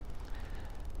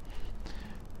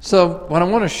So what I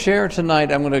want to share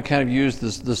tonight, I'm going to kind of use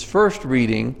this first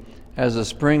reading as a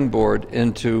springboard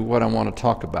into what I want to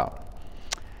talk about.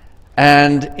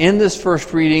 And in this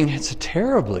first reading, it's a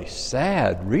terribly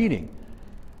sad reading.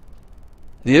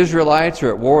 The Israelites are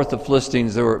at war with the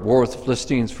Philistines. They were at war with the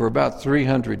Philistines for about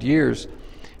 300 years.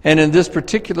 And in this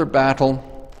particular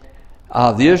battle,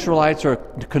 the Israelites are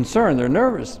concerned. They're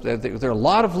nervous. There are a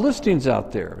lot of Philistines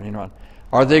out there.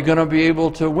 Are they going to be able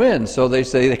to win? So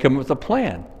they come up with a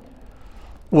plan.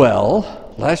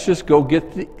 Well, let's just go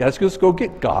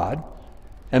get God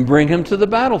and bring him to the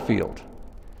battlefield.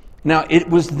 Now, it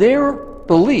was their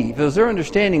belief, it was their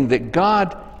understanding that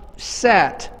God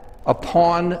sat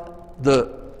upon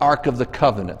the Ark of the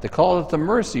Covenant. They call it the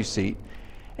mercy seat,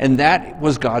 and that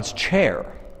was God's chair.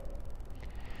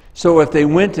 So if they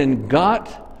went and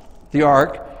got the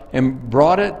Ark and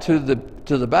brought it to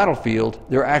the battlefield,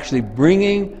 they're actually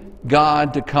bringing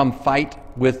God to come fight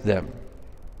with them.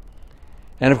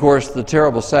 And of course, the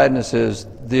terrible sadness is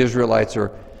the Israelites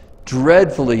are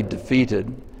dreadfully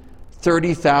defeated.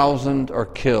 30,000 are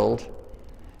killed,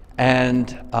 and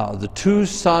the two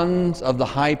sons of the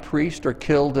high priest are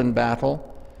killed in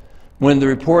battle. When the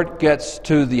report gets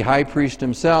to the high priest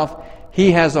himself,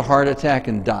 he has a heart attack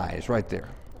and dies right there.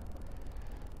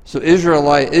 So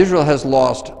Israel has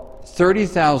lost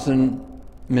 30,000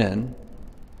 men.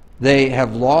 They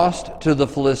have lost to the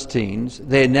Philistines.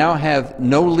 They now have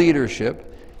no leadership.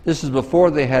 This is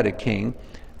before they had a king.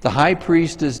 The high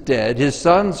priest is dead. His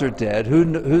sons are dead.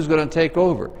 Who's going to take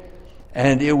over?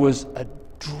 And it was a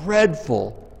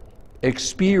dreadful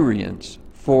experience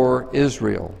for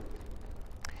Israel.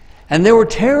 And they were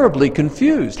terribly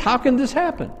confused. How can this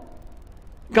happen?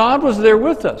 God was there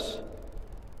with us.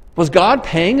 Was God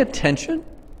paying attention?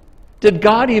 Did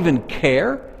God even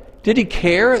care? Did he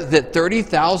care that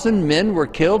 30,000 men were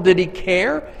killed? Did he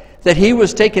care that he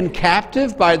was taken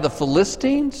captive by the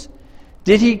Philistines?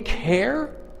 Did he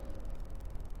care?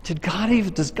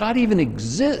 Does God even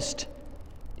exist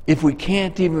if we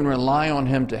can't even rely on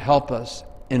him to help us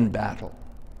in battle?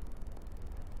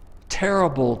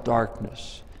 Terrible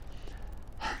darkness.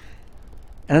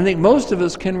 And I think most of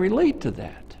us can relate to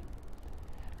that.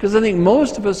 Because I think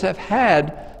most of us have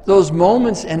had those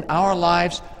moments in our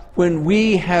lives when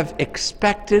we have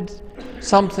expected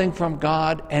something from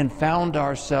God and found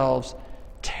ourselves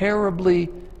terribly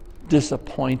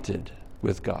disappointed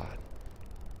with God.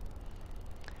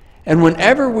 And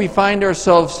whenever we find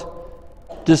ourselves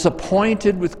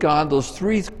disappointed with God, those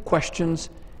three questions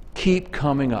keep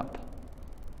coming up.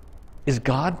 Is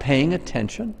God paying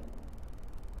attention?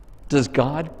 Does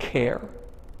God care?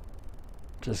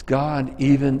 Does God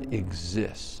even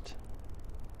exist?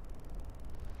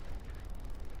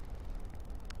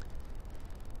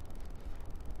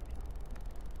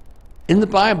 In the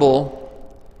Bible,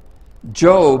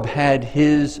 Job had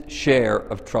his share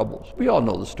of troubles. We all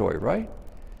know the story, right?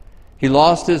 He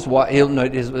lost his wife.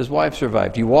 His wife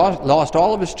survived. He lost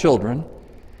all of his children.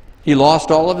 He lost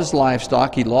all of his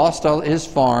livestock. He lost all his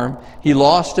farm. He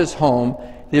lost his home.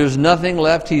 There's nothing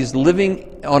left. He's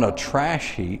living on a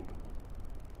trash heap.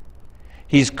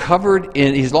 He's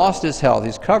lost his health.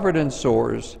 He's covered in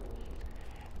sores.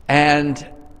 And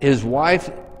his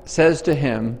wife says to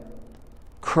him,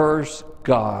 "Curse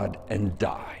God and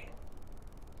die."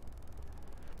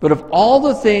 But of all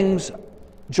the things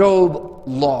Job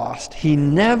lost, he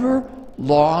never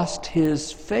lost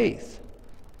his faith.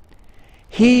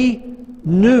 He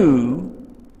knew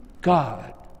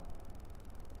God,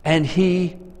 and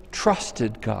he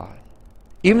trusted God,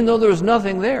 even though there was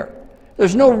nothing there.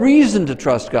 There's no reason to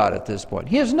trust God at this point.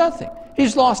 He has nothing.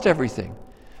 He's lost everything.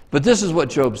 But this is what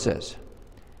Job says: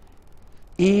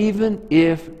 even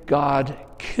if God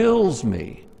kills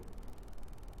me,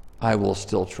 I will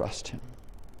still trust him.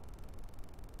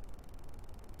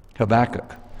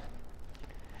 Habakkuk.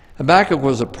 Habakkuk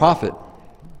was a prophet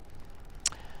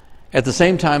at the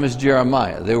same time as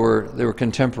Jeremiah. They were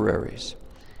contemporaries.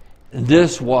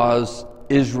 This was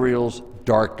Israel's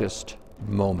darkest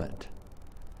moment.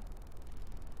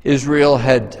 Israel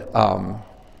had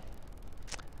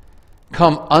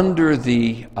come under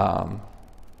the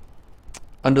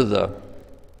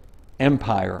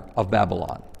empire of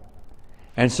Babylon,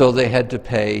 and so they had to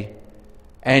pay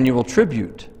annual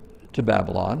tribute to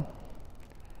Babylon.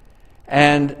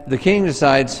 And the king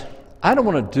decides, I don't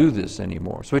want to do this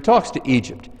anymore. So he talks to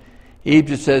Egypt.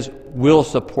 Egypt says, we'll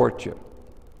support you.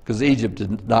 Because Egypt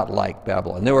did not like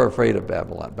Babylon. They were afraid of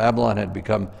Babylon. Babylon had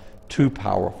become too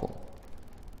powerful.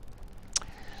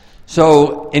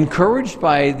 So, encouraged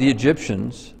by the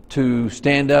Egyptians to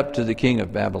stand up to the king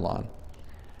of Babylon,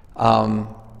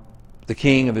 the the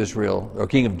king of Israel, or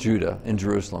king of Judah in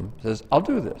Jerusalem, says, I'll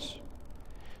do this.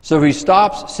 So he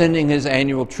stops sending his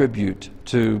annual tribute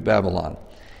to Babylon.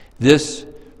 This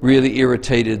really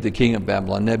irritated the king of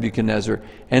Babylon, Nebuchadnezzar,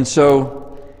 and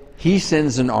so he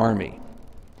sends an army.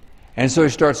 And so he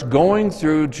starts going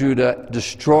through Judah,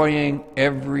 destroying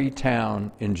every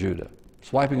town in Judah,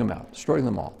 swiping them out, destroying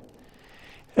them all.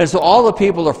 And so all the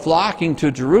people are flocking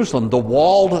to Jerusalem, the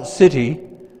walled city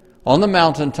on the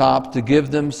mountaintop, to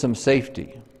give them some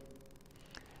safety.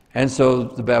 And so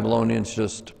the Babylonians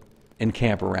just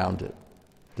encamp around it.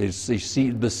 They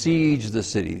besiege the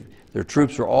city. Their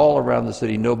troops are all around the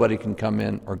city. Nobody can come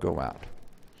in or go out.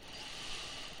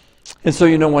 And so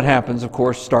you know what happens, of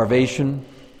course, starvation,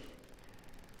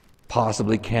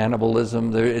 possibly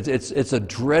cannibalism. It's a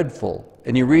dreadful,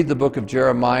 and you read the book of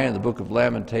Jeremiah and the book of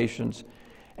Lamentations,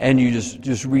 and you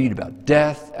just read about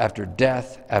death after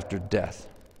death after death.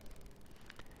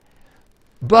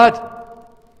 But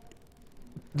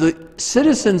the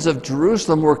citizens of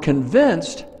Jerusalem were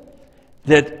convinced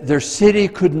that their city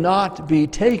could not be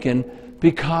taken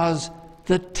because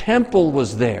the temple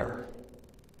was there.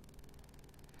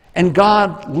 And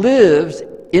God lives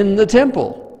in the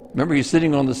temple. Remember, he's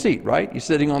sitting on the seat, right? He's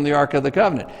sitting on the Ark of the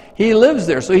Covenant. He lives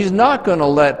there, so he's not going to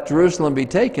let Jerusalem be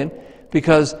taken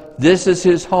because this is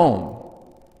his home.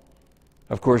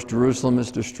 Of course, Jerusalem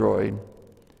is destroyed.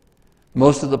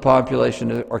 Most of the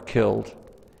population are killed.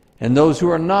 And those who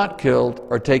are not killed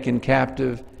are taken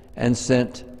captive and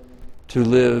sent to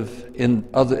live in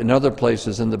other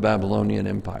places in the Babylonian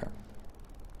Empire.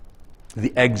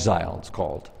 The exile, it's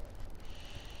called.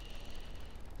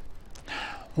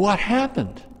 What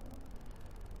happened?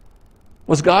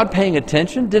 Was God paying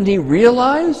attention? Didn't he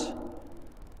realize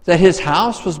that his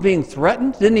house was being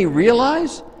threatened? Didn't he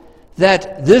realize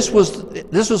that this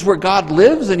was where God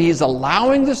lives and he's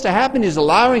allowing this to happen?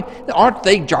 Aren't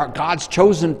they God's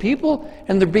chosen people?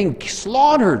 And they're being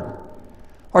slaughtered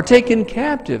or taken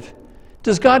captive.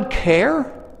 Does God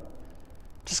care?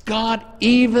 Does God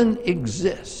even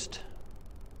exist?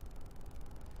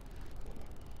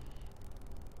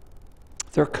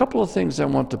 There are a couple of things I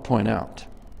want to point out.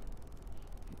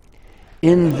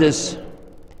 In this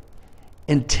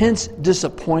intense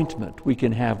disappointment we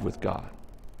can have with God.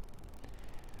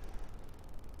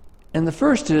 And the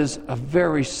first is a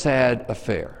very sad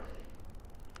affair.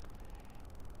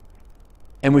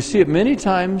 And we see it many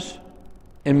times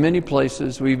in many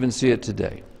places. We even see it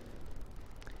today.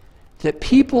 That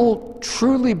people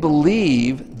truly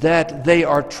believe that they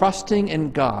are trusting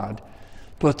in God,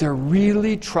 but they're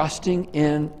really trusting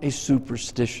in a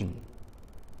superstition.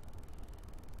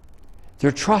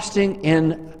 They're trusting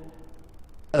in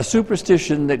a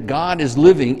superstition that God is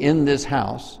living in this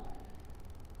house,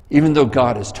 even though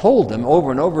God has told them over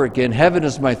and over again, heaven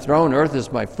is my throne, earth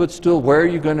is my footstool, where are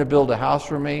you going to build a house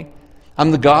for me?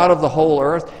 I'm the God of the whole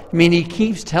earth. I mean, he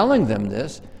keeps telling them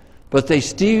this, but they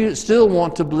still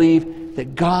want to believe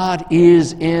that God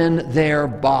is in their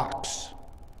box.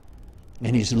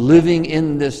 And he's living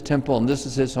in this temple, and this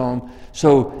is his home.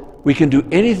 So we can do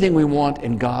anything we want,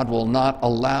 and God will not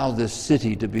allow this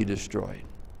city to be destroyed.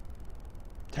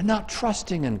 They're not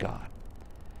trusting in God.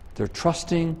 They're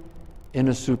trusting in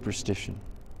a superstition.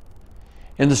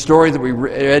 In the story that we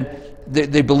read,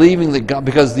 they believing that God,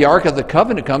 because the Ark of the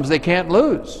Covenant comes, they can't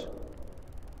lose.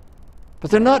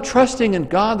 But they're not trusting in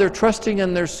God, they're trusting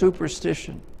in their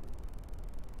superstition.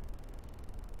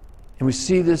 And we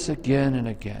see this again and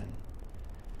again.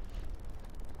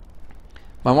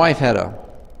 My wife had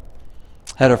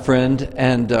a friend,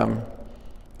 and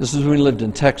this is when we lived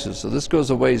in Texas, so this goes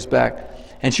a ways back.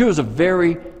 And she was a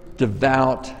very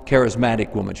devout,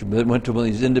 charismatic woman. She went to one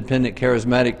of these independent,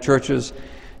 charismatic churches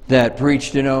that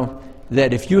preached,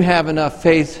 that if you have enough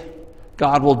faith,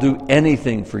 God will do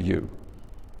anything for you.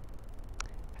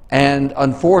 And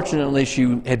unfortunately,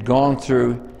 she had gone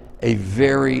through a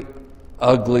very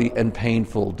ugly and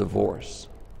painful divorce.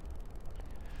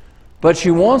 But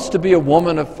she wants to be a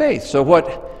woman of faith. So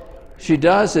what she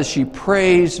does is she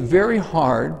prays very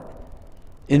hard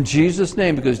in Jesus'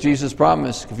 name, because Jesus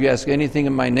promised, if you ask anything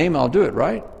in my name, I'll do it,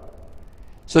 right?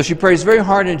 So she prays very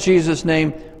hard in Jesus'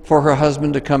 name for her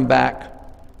husband to come back,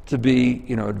 to be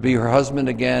her husband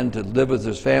again, to live with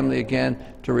his family again,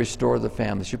 to restore the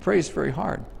family. She prays very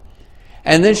hard.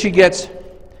 And then she gets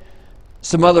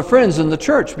some other friends in the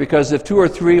church, because if 2 or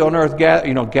 3 on earth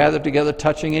gather together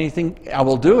touching anything, I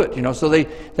will do it. So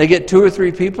they get 2 or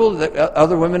 3 people,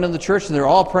 other women in the church, and they're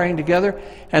all praying together,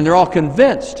 and they're all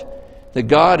convinced that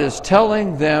God is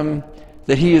telling them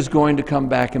that he is going to come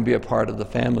back and be a part of the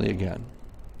family again.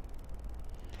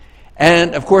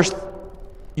 And of course,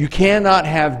 you cannot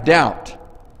have doubt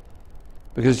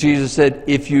Because Jesus said,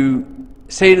 if you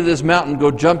say to this mountain,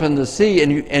 go jump in the sea,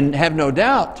 and have no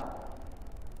doubt,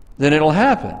 then it'll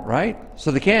happen, right?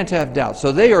 So they can't have doubt.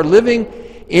 So they are living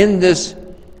in this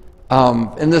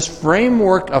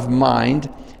framework of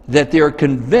mind that they are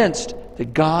convinced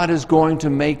that God is going to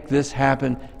make this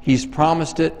happen. He's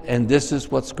promised it, and this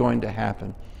is what's going to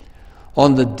happen.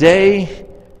 On the day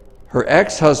her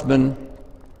ex-husband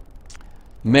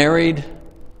married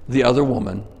the other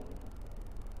woman,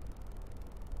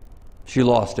 she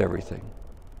lost everything.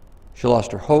 She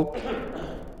lost her hope.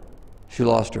 She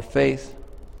lost her faith.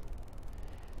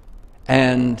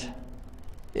 And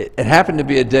it happened to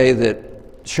be a day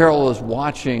that Cheryl was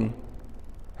watching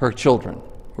her children.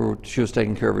 She was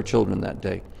taking care of her children that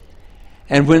day.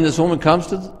 And when this woman comes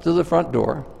to the front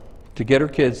door to get her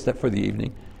kids for the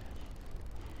evening,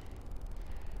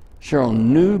 Cheryl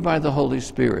knew by the Holy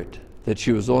Spirit that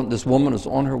this woman was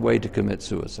on her way to commit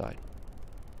suicide.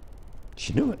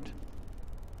 She knew it.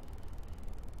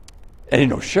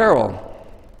 And Cheryl,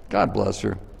 God bless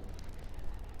her,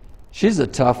 she's a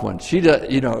tough one.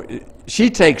 She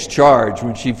takes charge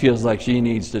when she feels like she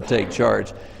needs to take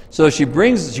charge. So she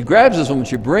grabs this woman,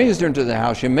 she brings her into the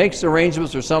house, she makes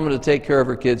arrangements for someone to take care of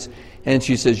her kids, and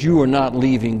she says, you are not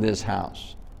leaving this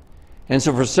house. And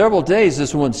so for several days,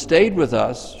 this woman stayed with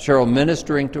us, Cheryl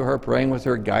ministering to her, praying with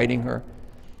her, guiding her.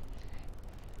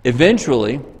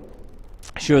 Eventually,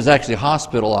 she was actually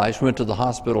hospitalized. She went to the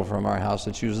hospital from our house,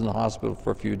 and she was in the hospital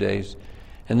for a few days.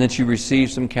 And then she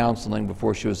received some counseling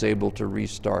before she was able to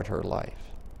restart her life.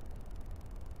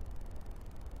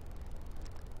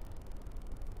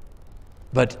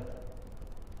 But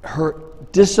her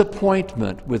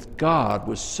disappointment with God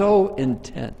was so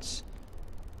intense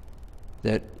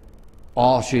that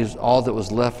all that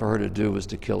was left for her to do was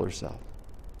to kill herself.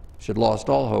 She had lost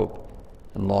all hope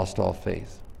and lost all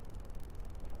faith.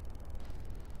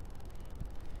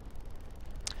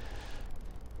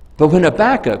 But when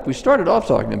Habakkuk, we started off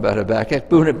talking about Habakkuk,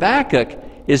 but when Habakkuk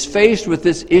is faced with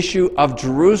this issue of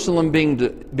Jerusalem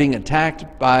being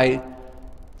attacked by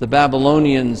the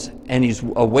Babylonians, and he's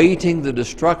awaiting the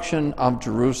destruction of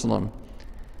Jerusalem,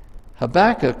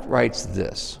 Habakkuk writes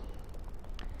this.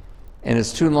 And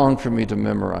it's too long for me to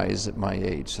memorize at my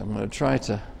age, so I'm going to try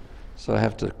to, so I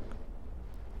have to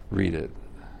read it.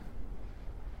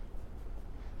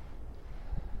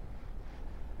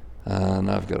 And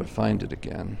I've got to find it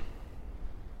again.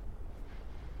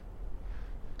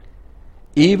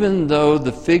 Even though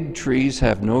the fig trees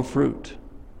have no fruit,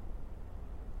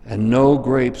 and no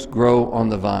grapes grow on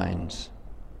the vines,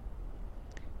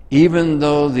 even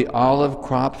though the olive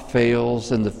crop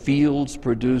fails and the fields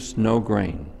produce no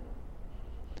grain,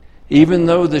 even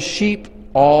though the sheep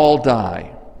all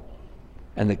die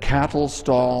and the cattle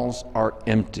stalls are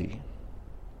empty,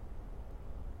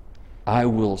 I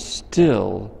will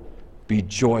still be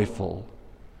joyful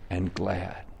and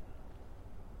glad,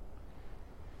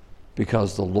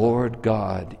 because the Lord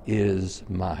God is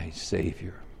my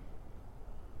Savior.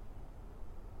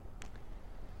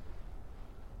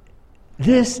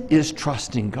 This is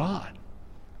trusting God.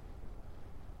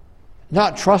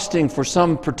 Not trusting for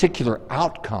some particular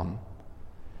outcome.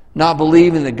 Not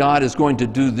believing that God is going to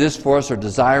do this for us or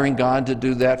desiring God to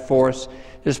do that for us.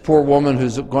 This poor woman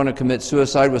who's going to commit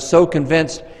suicide was so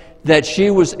convinced that she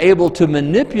was able to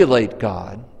manipulate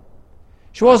God.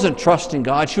 She wasn't trusting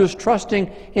God. She was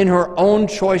trusting in her own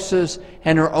choices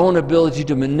and her own ability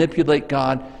to manipulate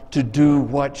God to do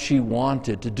what she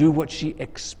wanted, to do what she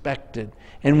expected.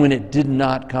 And when it did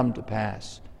not come to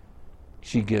pass,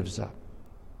 she gives up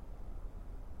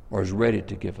or is ready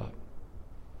to give up.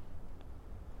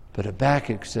 But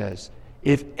Habakkuk says,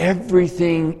 if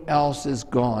everything else is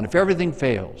gone, if everything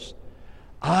fails,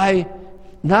 I'll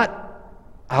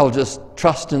just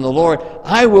trust in the Lord.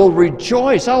 I will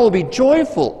rejoice. I will be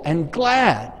joyful and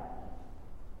glad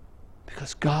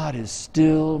because God is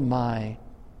still my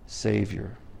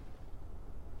Savior.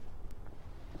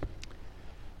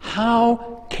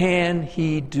 How can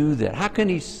he do that? How can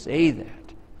he say that?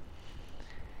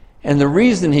 And the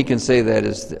reason he can say that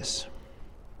is this.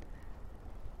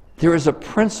 There is a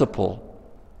principle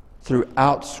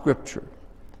throughout Scripture.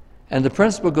 And the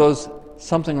principle goes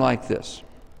something like this.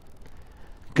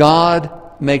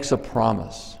 God makes a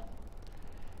promise.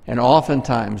 And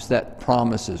oftentimes that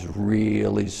promise is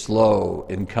really slow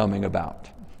in coming about.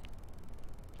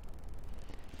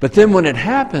 But then when it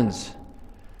happens,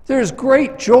 there's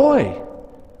great joy.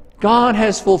 God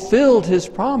has fulfilled his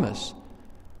promise.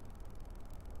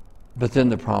 But then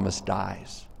the promise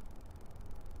dies.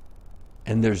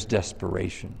 And there's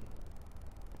desperation.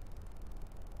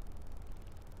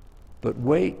 But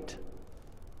wait.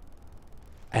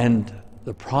 And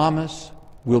the promise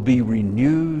will be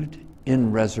renewed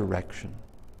in resurrection.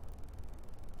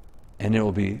 And it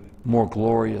will be more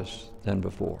glorious than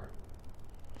before.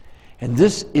 And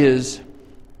this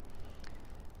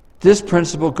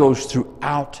principle goes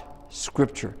throughout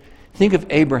Scripture. Think of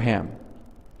Abraham.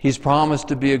 He's promised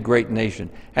to be a great nation.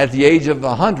 At the age of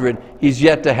 100, he's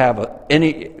yet to have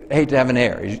an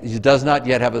heir. He does not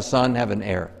yet have a son, have an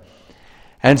heir.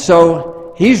 And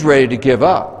so he's ready to give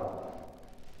up.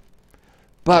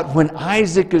 But when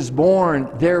Isaac is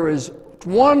born, there is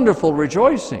wonderful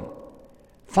rejoicing.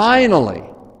 Finally,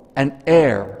 an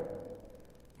heir.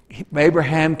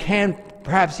 Abraham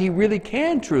perhaps he really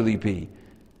can truly be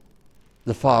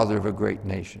the father of a great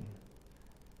nation.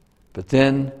 But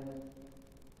then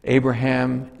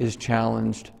Abraham is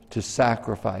challenged to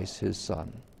sacrifice his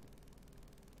son.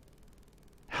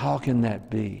 How can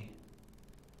that be?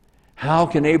 How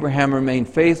can Abraham remain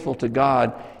faithful to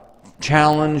God,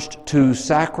 challenged to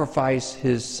sacrifice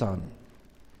his son?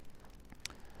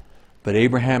 But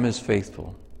Abraham is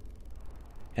faithful.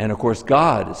 And of course,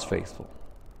 God is faithful.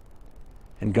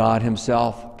 And God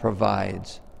himself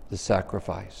provides the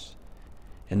sacrifice.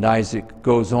 And Isaac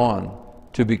goes on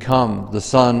to become the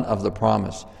son of the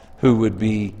promise, who would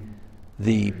be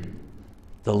the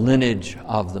lineage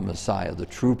of the Messiah, the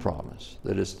true promise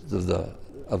that is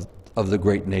of the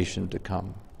great nation to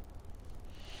come.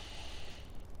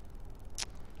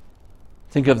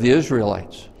 Think of the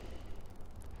Israelites.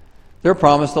 They're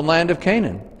promised the land of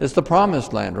Canaan. It's the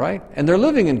promised land, right? And they're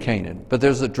living in Canaan, but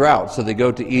there's a drought, so they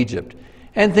go to Egypt.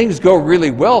 And things go really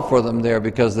well for them there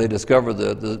because they discover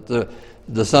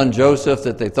the son Joseph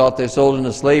that they thought they sold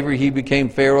into slavery. He became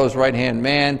Pharaoh's right-hand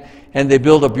man, and they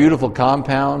build a beautiful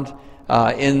compound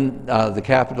in the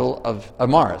capital of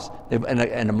Amaris.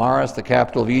 And Amaris, the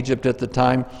capital of Egypt at the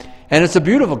time. And it's a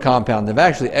beautiful compound. They've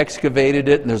actually excavated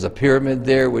it, and there's a pyramid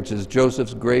there, which is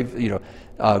Joseph's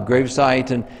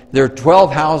gravesite. And there are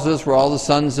 12 houses where all the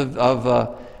sons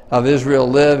of Israel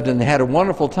lived, and they had a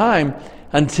wonderful time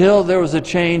until there was a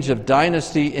change of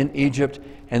dynasty in Egypt,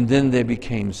 and then they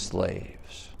became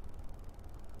slaves.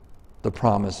 The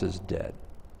promise is dead.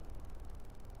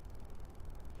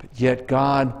 But yet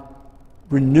God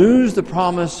renews the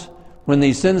promise when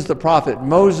he sends the prophet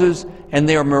Moses, and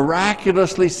they are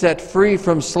miraculously set free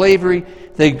from slavery.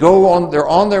 They're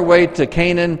on their way to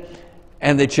Canaan,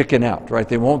 and they chicken out, right?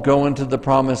 They won't go into the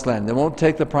promised land. They won't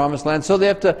take the promised land, so they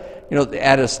have to,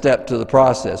 add a step to the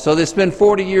process. So they spend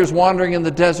 40 years wandering in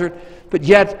the desert, but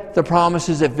yet the promise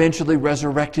is eventually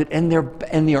resurrected, and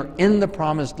they are in the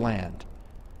promised land.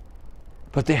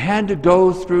 But they had to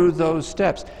go through those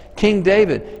steps. King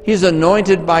David, he's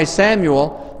anointed by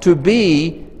Samuel to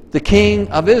be the king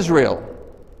of Israel.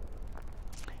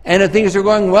 And things are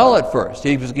going well at first.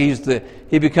 He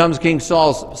becomes King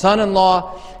Saul's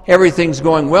son-in-law. Everything's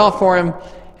going well for him.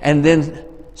 And then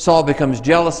Saul becomes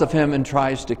jealous of him and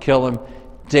tries to kill him.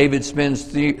 David spends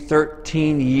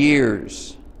 13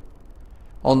 years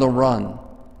on the run.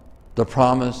 The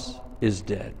promise is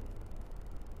dead.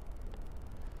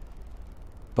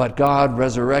 But God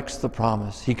resurrects the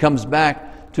promise. He comes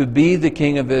back to be the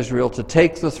king of Israel, to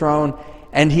take the throne,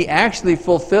 and he actually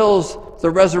fulfills the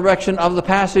resurrection of the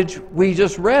passage we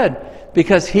just read,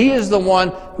 because he is the one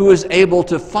who is able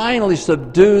to finally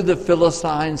subdue the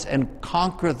Philistines and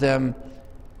conquer them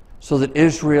so that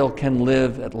Israel can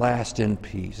live at last in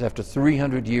peace. After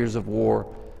 300 years of war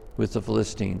with the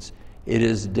Philistines, it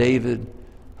is David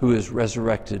who is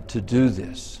resurrected to do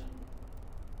this.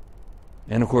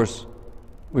 And of course,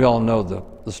 we all know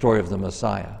the story of the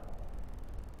Messiah.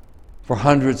 For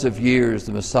hundreds of years,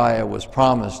 the Messiah was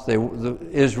promised.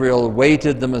 Israel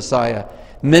awaited the Messiah.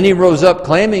 Many rose up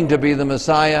claiming to be the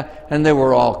Messiah, and they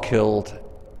were all killed,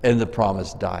 and the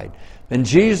promise died. And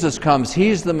Jesus comes,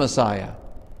 he's the Messiah,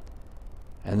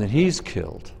 and then he's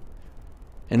killed.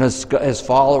 And his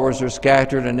followers are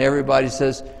scattered, and everybody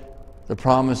says, the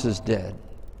promise is dead.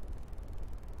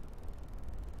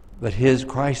 But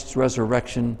Christ's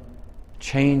resurrection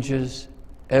changes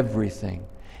everything.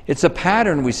 It's a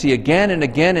pattern we see again and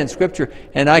again in Scripture,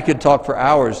 and I could talk for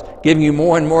hours giving you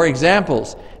more and more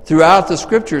examples throughout the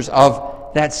Scriptures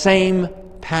of that same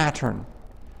pattern.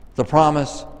 The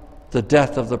promise, the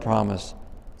death of the promise,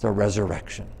 the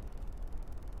resurrection.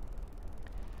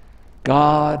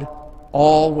 God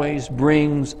always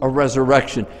brings a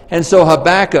resurrection. And so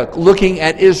Habakkuk, looking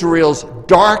at Israel's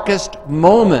darkest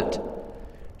moment,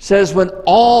 says, when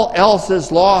all else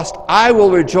is lost, I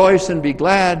will rejoice and be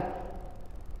glad,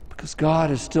 because God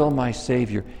is still my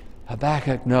Savior.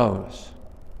 Habakkuk knows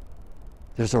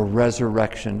there's a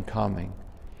resurrection coming.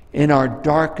 In our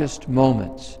darkest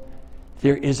moments,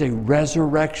 there is a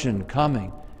resurrection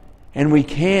coming. And we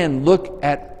can look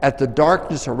at the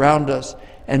darkness around us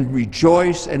and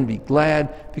rejoice and be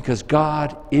glad because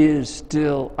God is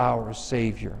still our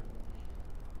Savior.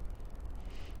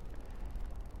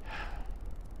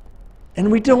 And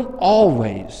we don't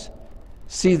always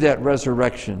see that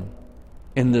resurrection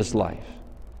in this life.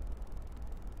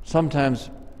 Sometimes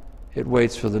it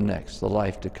waits for the next, the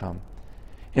life to come.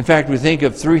 In fact, we think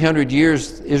of 300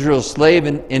 years Israel's slave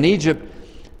in Egypt.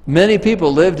 Many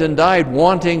people lived and died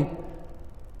wanting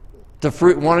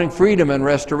freedom and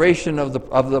restoration of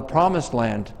the promised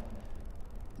land.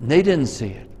 And they didn't see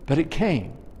it, but it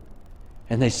came.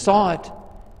 And they saw it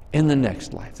in the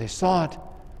next life. They saw it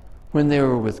when they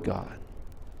were with God.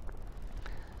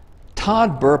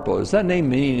 Todd Burpo, does that name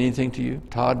mean anything to you?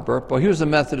 Todd Burpo. He was a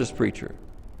Methodist preacher.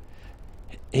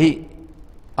 He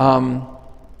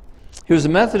was a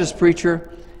Methodist preacher,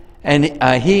 and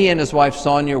he and his wife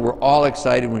Sonia were all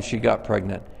excited when she got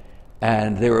pregnant,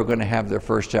 and they were going to have their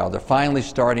first child. They're finally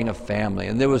starting a family,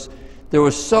 and there was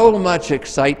so much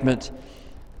excitement,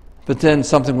 but then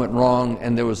something went wrong,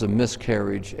 and there was a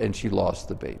miscarriage, and she lost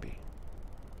the baby.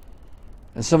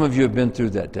 And some of you have been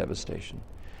through that devastation.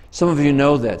 Some of you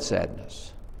know that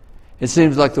sadness. It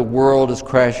seems like the world is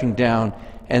crashing down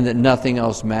and that nothing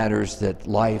else matters, that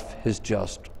life has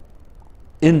just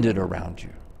ended around you.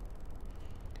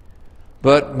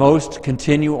 But most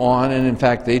continue on, and in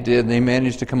fact they did. They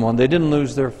managed to come on. They didn't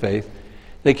lose their faith.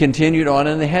 They continued on,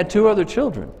 and they had 2 other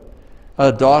children,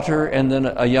 a daughter and then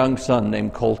a young son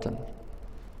named Colton.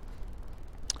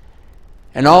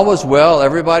 And all was well.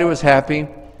 Everybody was happy.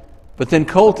 But then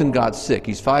Colton got sick.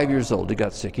 He's 5 years old. He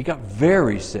got sick. He got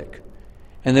very sick.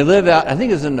 And they live out, I think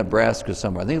it was in Nebraska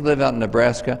somewhere. I think they live out in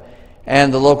Nebraska.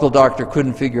 And the local doctor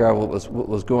couldn't figure out what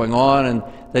was going on. And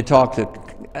they talked to,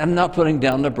 I'm not putting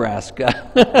down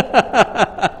Nebraska.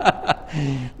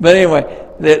 But anyway,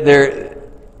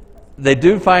 they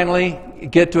do finally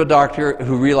get to a doctor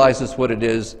who realizes what it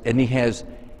is. And he has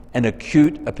an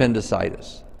acute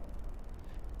appendicitis.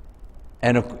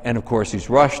 And of course,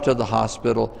 he's rushed to the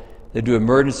hospital. They do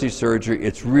emergency surgery.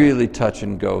 It's really touch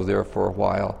and go there for a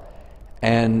while.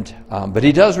 But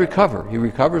he does recover. He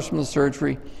recovers from the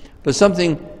surgery. But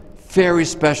something very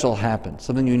special happened.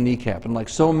 Something unique happened. Like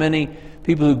so many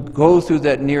people who go through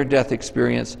that near-death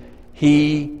experience,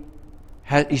 he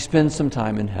spends some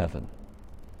time in heaven.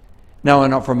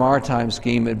 Now, from our time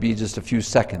scheme, it'd be just a few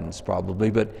seconds probably.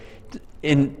 But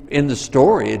in the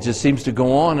story, it just seems to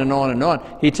go on and on and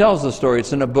on. He tells the story.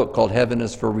 It's in a book called Heaven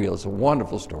is for Real. It's a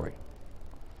wonderful story.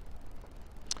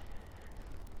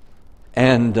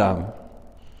 And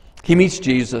he meets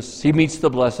Jesus. He meets the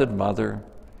Blessed Mother.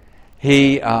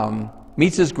 He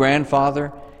meets his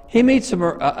grandfather. He meets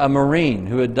a Marine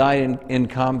who had died in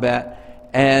combat,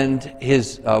 and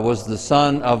was the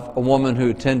son of a woman who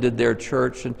attended their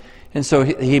church. And so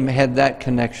he had that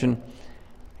connection.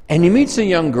 And he meets a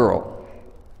young girl.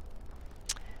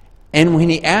 And when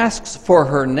he asks for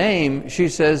her name, she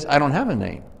says, I don't have a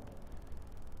name.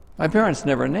 My parents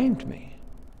never named me.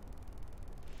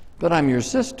 But I'm your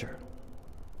sister.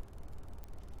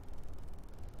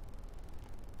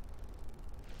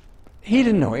 He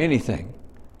didn't know anything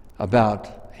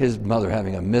about his mother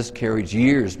having a miscarriage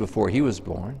years before he was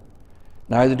born.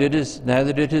 Neither did his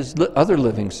other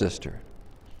living sister.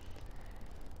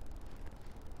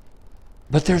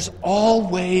 But there's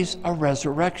always a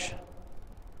resurrection.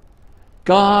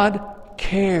 God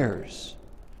cares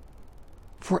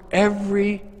for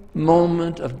every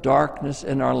moment of darkness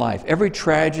in our life, every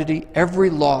tragedy, every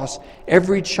loss,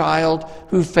 every child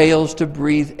who fails to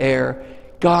breathe air.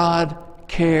 God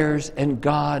cares and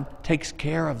God takes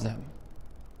care of them.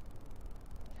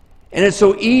 And it's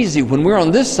so easy when we're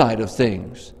on this side of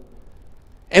things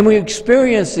and we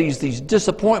experience these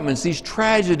disappointments, these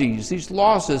tragedies, these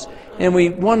losses, and we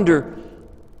wonder,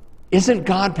 isn't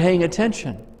God paying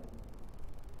attention?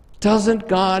 Doesn't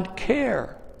God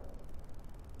care?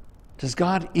 Does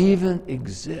God even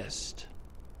exist?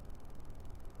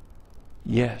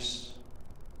 Yes.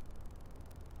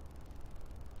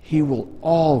 He will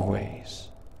always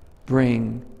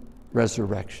bring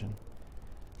resurrection.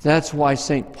 That's why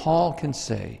St. Paul can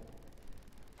say,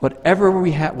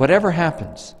 whatever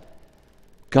happens,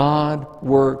 God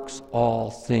works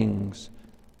all things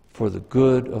for the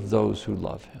good of those who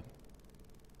love him.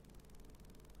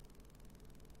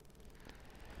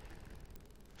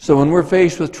 So when we're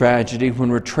faced with tragedy, when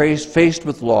we're faced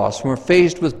with loss, when we're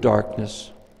faced with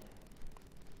darkness,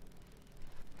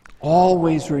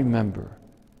 always remember,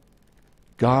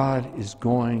 God is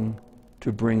going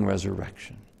to bring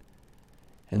resurrection.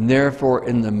 And therefore,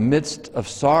 in the midst of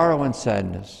sorrow and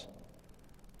sadness,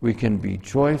 we can be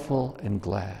joyful and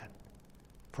glad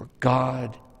for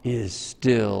God is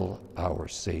still our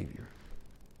Savior.